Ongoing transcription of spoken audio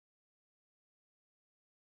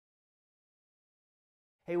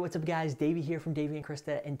Hey, what's up guys? Davey here from Davey and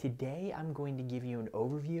Krista, and today I'm going to give you an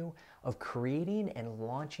overview of creating and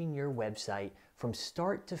launching your website from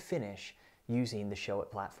start to finish using the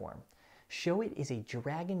Showit platform. Showit is a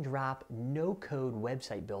drag and drop, no-code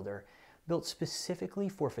website builder built specifically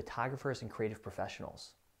for photographers and creative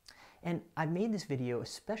professionals. And I've made this video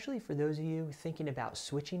especially for those of you thinking about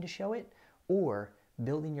switching to Showit or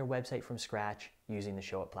building your website from scratch using the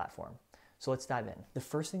Showit platform. So let's dive in. The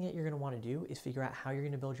first thing that you're going to want to do is figure out how you're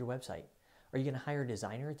going to build your website. Are you going to hire a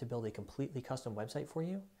designer to build a completely custom website for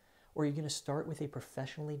you? Or are you going to start with a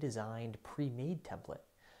professionally designed pre-made template?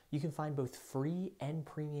 You can find both free and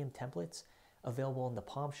premium templates available in the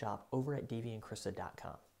Palm Shop over at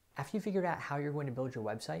daveyandkrista.com. After you figured out how you're going to build your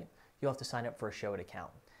website, you'll have to sign up for a Showit account.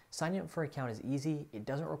 Signing up for an account is easy, it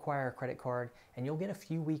doesn't require a credit card, and you'll get a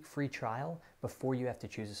few-week free trial before you have to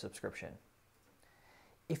choose a subscription.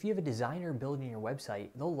 If you have a designer building your website,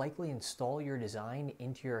 they'll likely install your design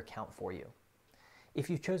into your account for you. If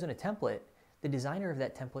you've chosen a template, the designer of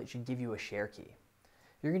that template should give you a share key.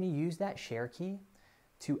 You're going to use that share key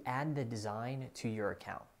to add the design to your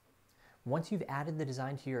account. Once you've added the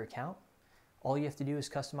design to your account, all you have to do is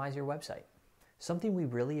customize your website. Something we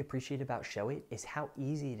really appreciate about Showit is how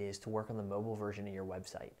easy it is to work on the mobile version of your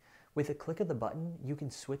website. With a click of the button, you can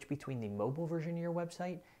switch between the mobile version of your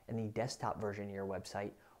website and the desktop version of your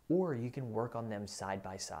website, or you can work on them side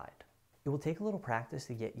by side. It will take a little practice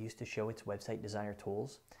to get used to Showit's website designer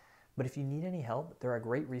tools, but if you need any help, there are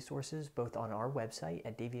great resources both on our website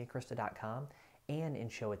at daveyandkrista.com and in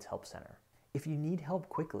Showit's Help Center. If you need help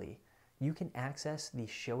quickly, you can access the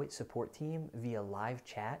Showit support team via live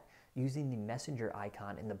chat using the messenger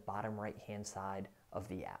icon in the bottom right-hand side of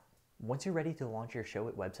the app. Once you're ready to launch your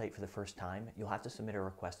Showit website for the first time, you'll have to submit a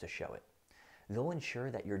request to Showit. They'll ensure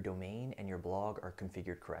that your domain and your blog are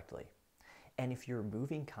configured correctly. And if you're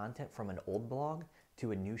moving content from an old blog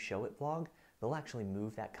to a new Showit blog, they'll actually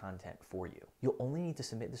move that content for you. You'll only need to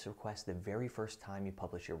submit this request the very first time you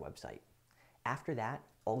publish your website. After that,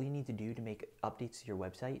 all you need to do to make updates to your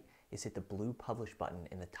website is hit the blue Publish button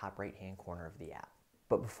in the top right-hand corner of the app.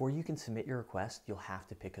 But before you can submit your request, you'll have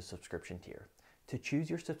to pick a subscription tier. To choose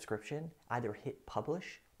your subscription, either hit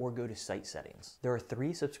Publish or go to Site Settings. There are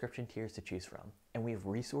 3 subscription tiers to choose from, and we have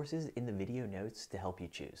resources in the video notes to help you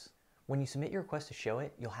choose. When you submit your request to Showit,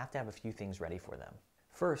 you'll have to have a few things ready for them.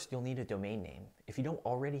 First, you'll need a domain name. If you don't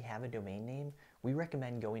already have a domain name, we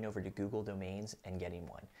recommend going over to Google Domains and getting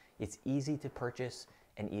one. It's easy to purchase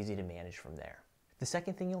and easy to manage from there. The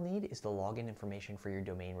second thing you'll need is the login information for your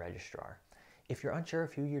domain registrar. If you're unsure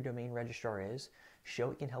of who your domain registrar is,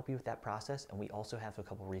 Showit can help you with that process, and we also have a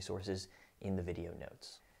couple resources in the video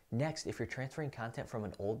notes. Next, if you're transferring content from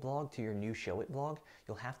an old blog to your new Showit blog,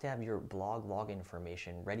 you'll have to have your blog login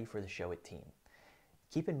information ready for the Showit team.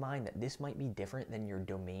 Keep in mind that this might be different than your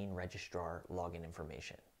domain registrar login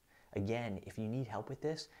information. Again, if you need help with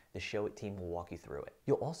this, the Showit team will walk you through it.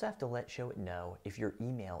 You'll also have to let Showit know if your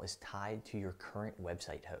email is tied to your current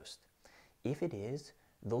website host. If it is,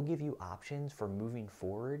 they'll give you options for moving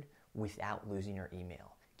forward without losing your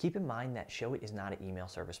email. Keep in mind that Showit is not an email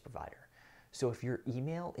service provider. So if your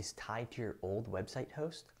email is tied to your old website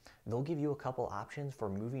host, they'll give you a couple options for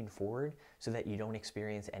moving forward so that you don't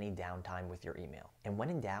experience any downtime with your email. And when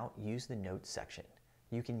in doubt, use the notes section.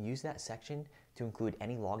 You can use that section to include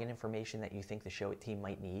any login information that you think the Showit team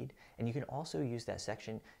might need, and you can also use that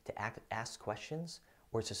section to ask questions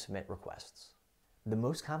or to submit requests. The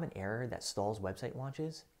most common error that stalls website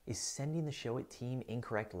launches is sending the Showit team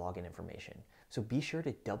incorrect login information. So be sure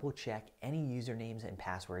to double check any usernames and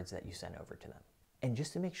passwords that you send over to them. And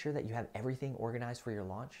just to make sure that you have everything organized for your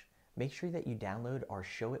launch, make sure that you download our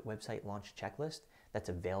Showit website launch checklist that's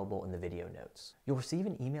available in the video notes. You'll receive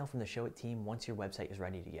an email from the Showit team once your website is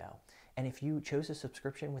ready to go. And if you chose a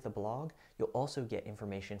subscription with a blog, you'll also get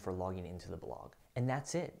information for logging into the blog. And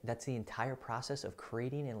that's it. That's the entire process of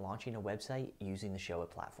creating and launching a website using the Showit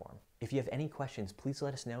platform. If you have any questions, please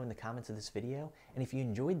let us know in the comments of this video. And if you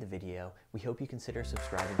enjoyed the video, we hope you consider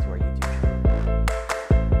subscribing to our YouTube channel.